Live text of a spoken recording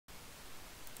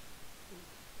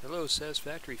Hello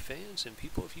Satisfactory fans and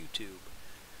people of YouTube.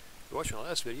 If you're watching the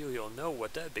last video, you'll know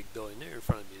what that big building there in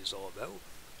front of me is all about.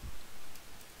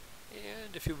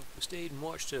 And if you stayed and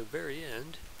watched to the very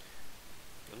end,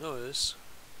 you'll notice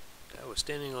I was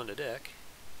standing on the deck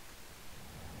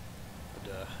with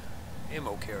the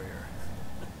ammo carrier.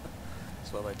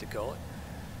 That's what I like to call it.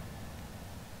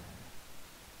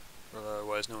 Or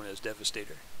otherwise known as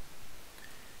Devestator.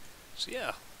 So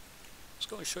yeah, let's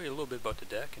go and show you a little bit about the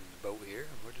deck and the boat here,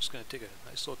 and we're just going to take a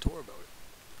nice little tour about it.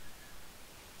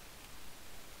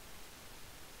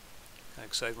 Kind of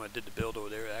excited when I did the build over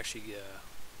there. It actually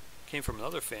came from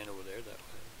another fan over there that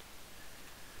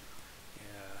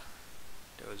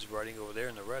was writing over there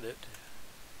in the Reddit.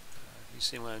 He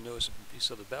seen when I noticed a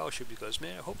piece of the battleship, he goes,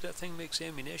 "Man, I hope that thing makes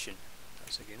ammunition." I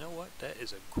was like, you know what? That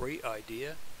is a great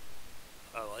idea.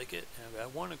 I like it, and I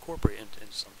want to incorporate it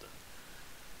into something.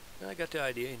 Then I got the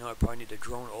idea, I probably need to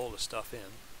drone all the stuff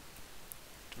in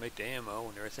to make the ammo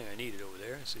and everything I needed over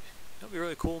there. I said, that'd be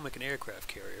really cool to make an aircraft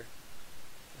carrier.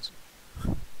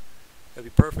 That'd be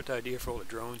a perfect idea for all the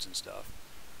drones and stuff.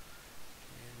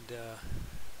 And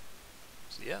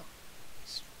so yeah,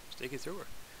 let's take it through her.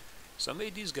 So I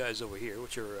made these guys over here,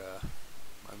 which are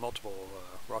my multiple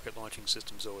rocket launching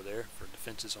systems over there for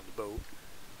defenses on the boat.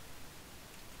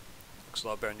 Looks a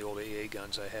lot better than the old AA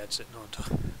guns I had sitting on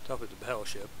top of the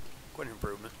battleship. Quite an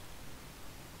improvement.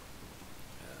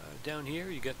 Down here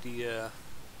you got the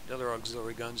other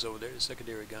auxiliary guns over there, the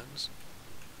secondary guns.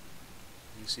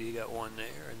 You see you got one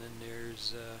there, and then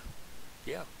there's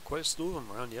yeah, quite a slew of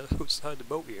them around the other side of the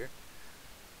boat here.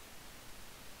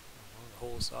 The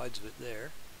whole sides of it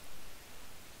there.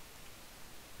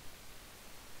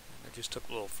 And I just took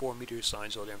little 4-meter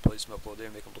signs over there and placed them up over there,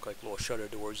 make them look like little shutter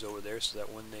doors over there, so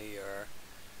that when they are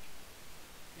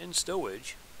in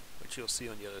stowage, which you'll see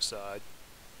on the other side,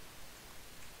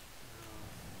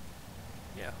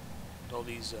 yeah, all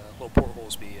these little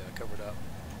portholes be covered up.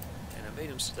 And I made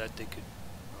them so that they could,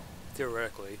 well,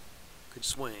 theoretically, could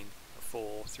swing a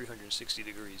full 360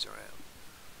 degrees around.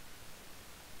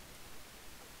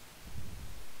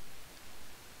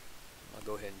 I'll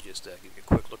go ahead and just give you a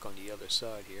quick look on the other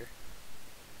side here.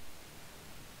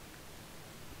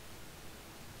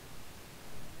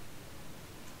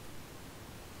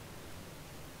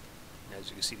 As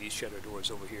you can see, these shutter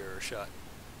doors over here are shut.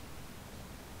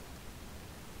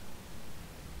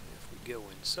 If we go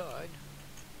inside,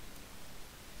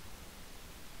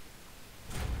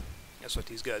 that's what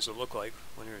these guys will look like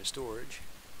when they're in storage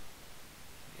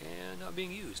and not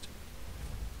being used.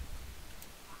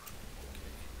 Okay.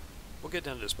 We'll get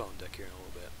down to the spawn deck here in a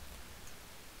little bit.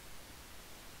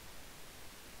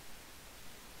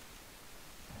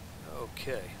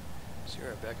 Okay, so you're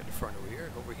right back at the front over here.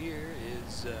 Over here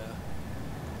is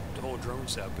the whole drone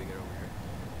setup we got over here.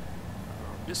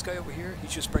 This guy over here,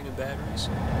 he's just bringing batteries.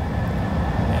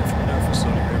 And from another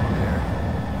facility right over there,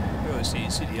 you really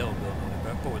see the yellow building.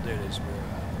 Up over there is where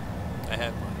I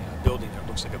have my building that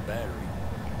looks like a battery,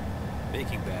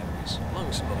 making batteries, along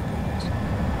with some other goodies.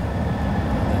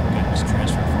 That goodness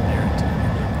transferred from there into the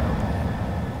power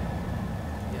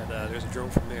plant. Yeah, there's a drone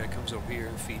from there that comes over here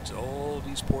and feeds all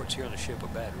these ports here on the ship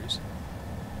with batteries.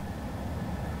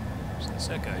 So that's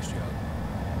that guy's job.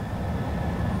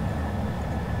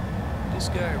 This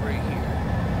guy right here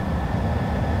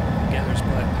gathers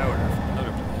black powder from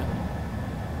another plant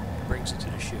and brings it to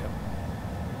the ship,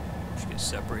 which gets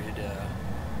separated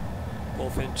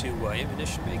both into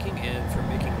ammunition making and for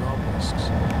making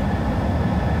nobelisks.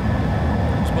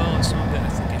 As well as some of that I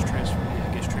think gets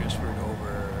transferred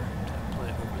over to the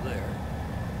plant over there,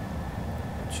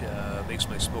 which makes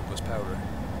my smokeless powder,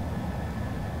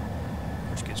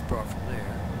 which gets brought from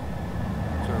there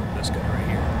to this guy right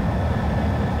here.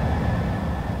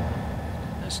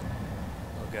 And this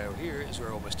little guy over here is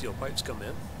where all my steel pipes come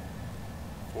in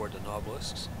for the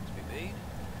nobelisks to be made.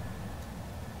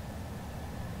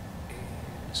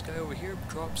 This guy over here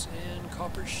drops in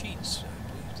copper sheets. I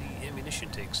believe the ammunition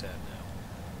takes that now.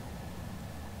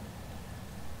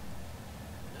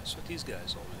 And that's what these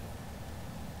guys all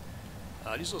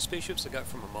do. These little spaceships I got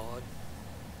from a mod.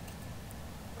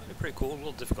 They're pretty cool. A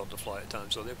little difficult to fly at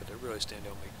times over there, but they really stand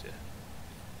out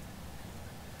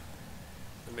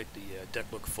and make the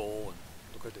deck look full and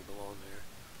look like they belong there.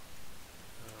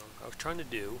 I was trying to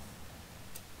do,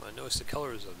 I noticed the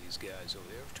colors of these guys over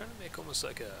there. I was trying to make almost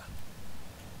like a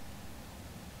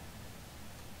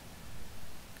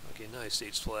United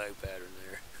States flag pattern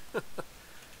there. With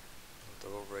the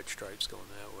little red stripes going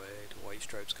that way, the white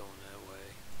stripes going that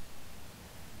way.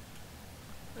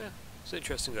 Yeah, it's an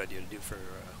interesting idea to do for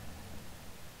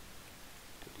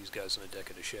these guys on the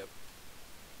deck of the ship.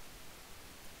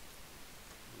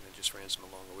 just ran some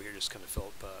along over here, just kind of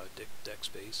filled up deck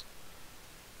space.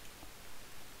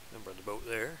 Number of the boat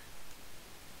there.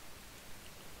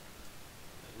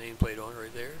 Nameplate on it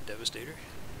right there, Devastator.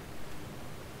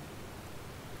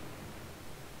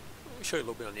 Let me show you a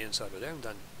little bit on the inside, but I haven't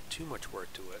done too much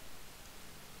work to it.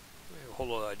 We have a whole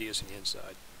lot of ideas on the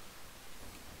inside.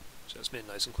 So it's made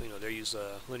nice and clean. There, use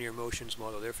linear motions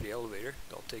model there for the elevator.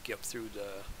 They'll take you up through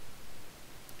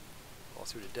all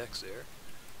through the decks there.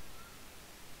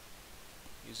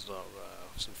 Use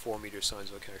some 4-meter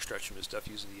signs that kind of stretch them and stuff.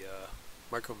 Use the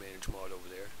micromanage mod over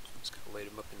there. Just kind of laid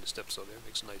them up in the steps over there.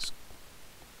 Makes a nice,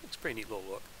 makes a pretty neat little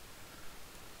look.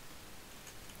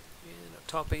 And up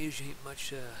top page ain't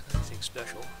much nothing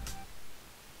special.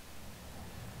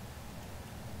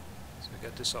 So I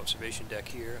got this observation deck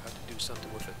here. I'll have to do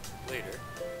something with it later.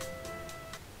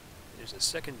 There's a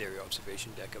secondary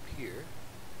observation deck up here.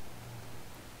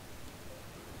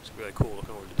 It's really cool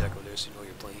looking over the deck over there, so you know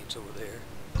your planes over there.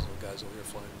 There's little guys over there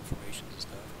flying information and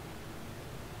stuff.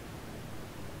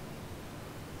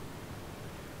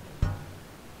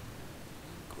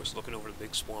 Of course, looking over the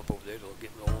big swamp over there, they'll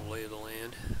get the whole lay of the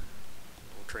land.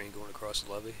 Little train going across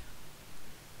the levee.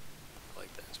 I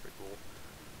like that, it's pretty cool.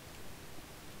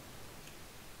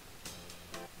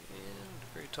 And the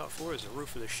very top floor is the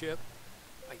roof of the ship.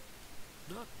 I'm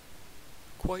not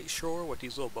quite sure what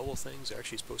these little bubble things are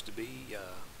actually supposed to be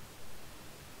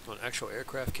on an actual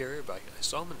aircraft carrier, but I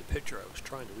saw them in the picture I was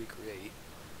trying to recreate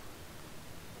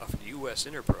off of the U.S.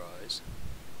 Enterprise.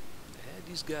 They had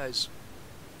these guys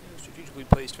strategically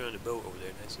placed around the boat over there,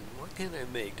 and I said, what can I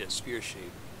make that's sphere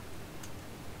shaped?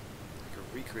 I can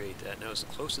recreate that, and that was the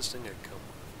closest thing I could come with.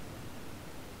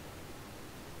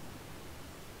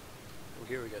 Over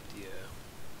here we got the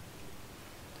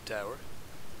tower.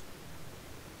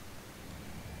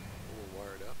 All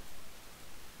wired up.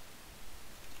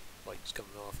 Lights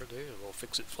coming off right there, a little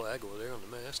fix-it flag over there on the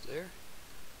mast there.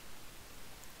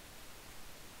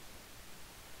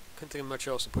 Couldn't think of much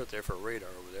else to put there for a radar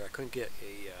over there. I couldn't get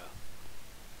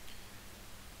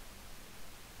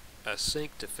a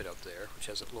sink to fit up there, which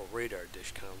has a little radar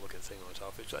dish kind of looking thing on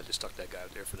top of it, so I just stuck that guy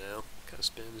up there for now. Kind of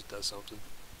spins, does something.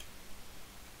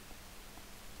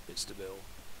 Fits the bill.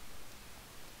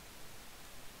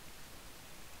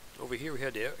 Over here we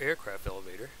had the aircraft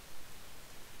elevator.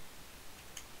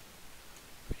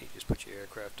 You just put your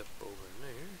aircraft up over in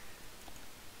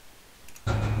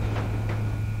there.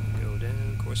 Go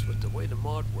down. Of course, with the way the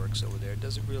mod works over there, it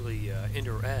doesn't really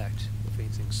interact with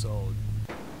anything solid.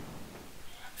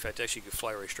 In fact, actually, you could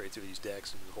fly right straight through these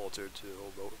decks and hold to the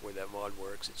whole boat. The way that mod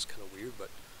works, it's kind of weird,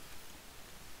 but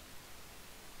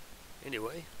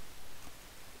anyway,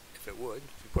 if it would,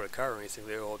 if you put a car or anything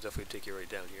there, it'll definitely take you right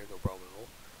down here, no problem at all.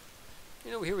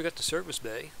 And over here we got the service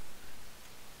bay.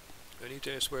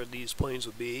 Anytime that's where these planes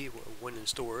would be when in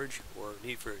storage or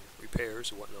need for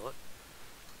repairs or whatnot.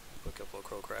 Put a couple of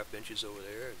crowcraft benches over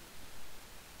there. And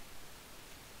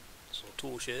some little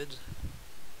tool sheds.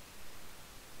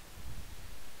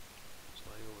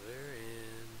 Slide over there,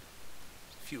 and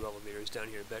a few elevators down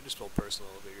here in the back, just little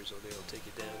personal elevators over there. They'll take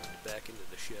you down to the back end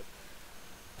of the ship.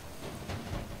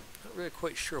 Not really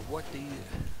quite sure what to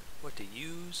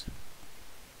use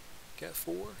Cat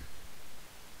 4.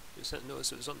 Just hadn't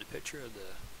noticed it was on the picture of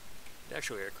the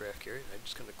actual aircraft carrier. I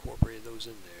just kind of incorporated those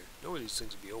in there. Normally these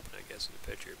things would be open, I guess, in the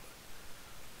picture.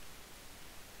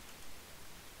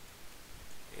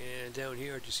 But and down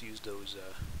here, I just used those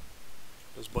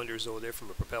blenders over there from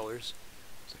the propellers.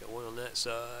 So I got one on that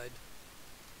side,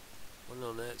 one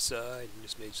on that side, and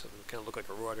just made something kind of look like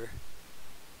a rudder.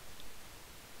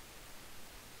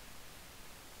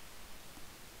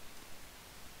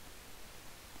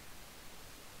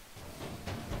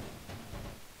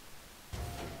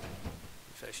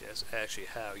 That's actually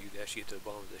how you'd actually get to the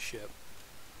bottom of the ship.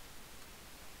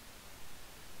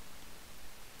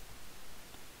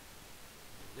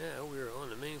 Now we're on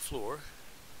the main floor.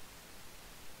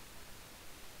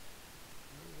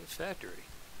 The factory.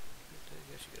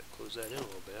 I guess you gotta close that in a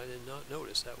little bit. I did not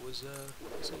notice that was a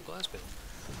glass panel.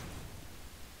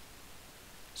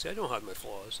 See, I don't hide my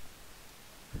flaws.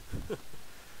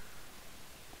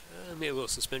 I made a little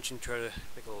suspension, try to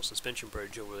make a little suspension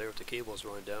bridge over there with the cables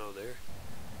running down over there.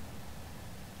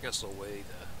 That's a little way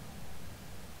to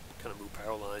kind of move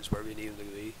power lines wherever you need them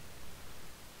to be.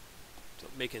 So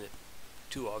making it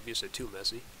too obvious or too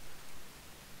messy.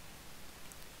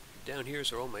 Down here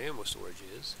is where all my ammo storage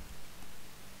is.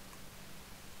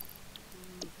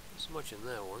 Not so much in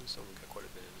that one, so I've got quite a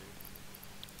bit in there.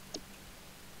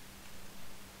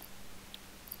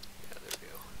 Yeah, there we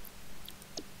go.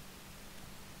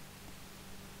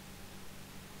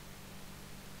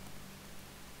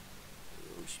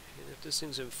 And Get this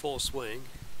thing's in full swing.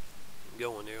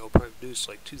 Going there, it'll probably produce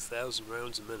like 2,000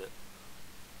 rounds a minute.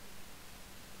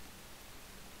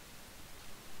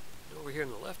 And over here on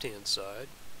the left-hand side,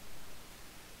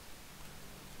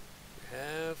 we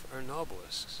have our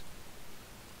nobelisks.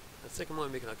 I think I'm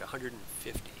only making like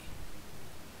 150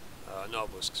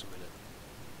 nobelisks a minute.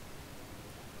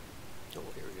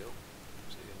 Oh, here we go.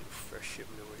 So we got a new fresh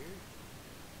shipment over here.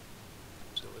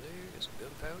 Comes over there, get some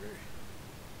gunpowder.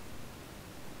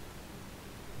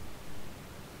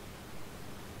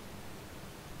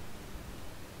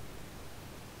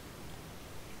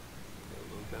 Got a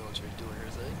little balancer doing her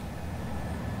thing.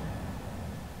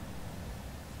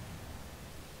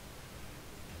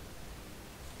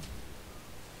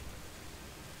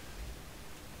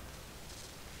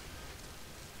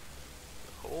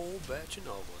 A whole batch of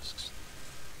nobelisks.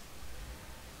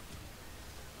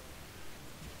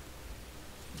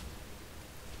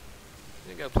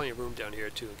 I got plenty of room down here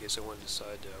too in case I want to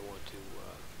decide that I want to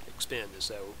expand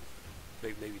this out.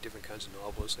 Maybe different kinds of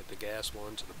nobelisks, like the gas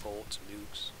ones, and the bolts, and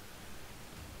nukes.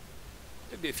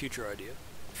 That'd be a future idea.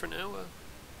 For now,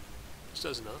 this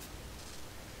does enough.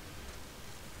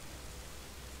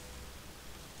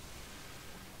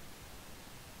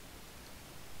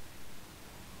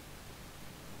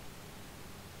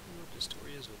 I don't know what the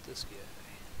story is with this guy.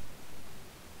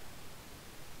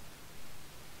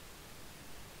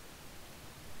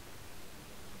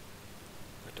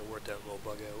 To work that little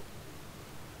bug out.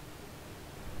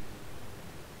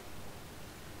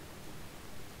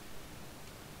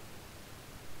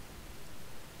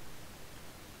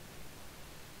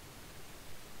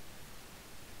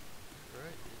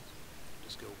 Alright,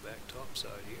 just go back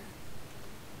topside here.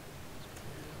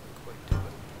 Not quite do it.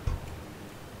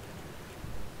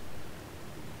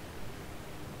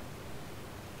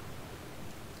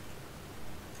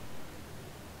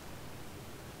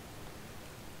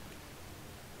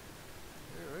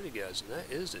 Alrighty guys, and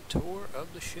that is the tour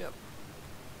of the ship.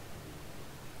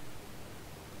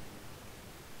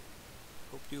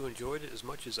 Hope you enjoyed it as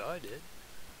much as I did.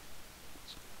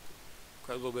 It's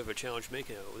quite a little bit of a challenge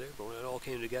making it over there, but when it all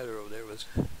came together over there was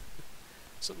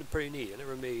something pretty neat. I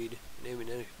never made an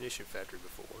ammunition factory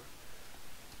before,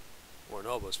 or an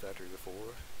obelisk factory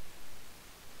before,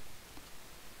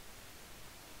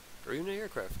 or even an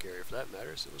aircraft carrier for that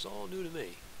matter, so it was all new to me.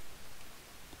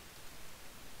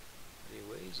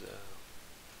 Anyways,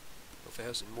 hope I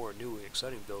have some more new and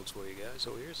exciting builds for you guys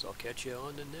over here, so I'll catch you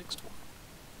on the next one.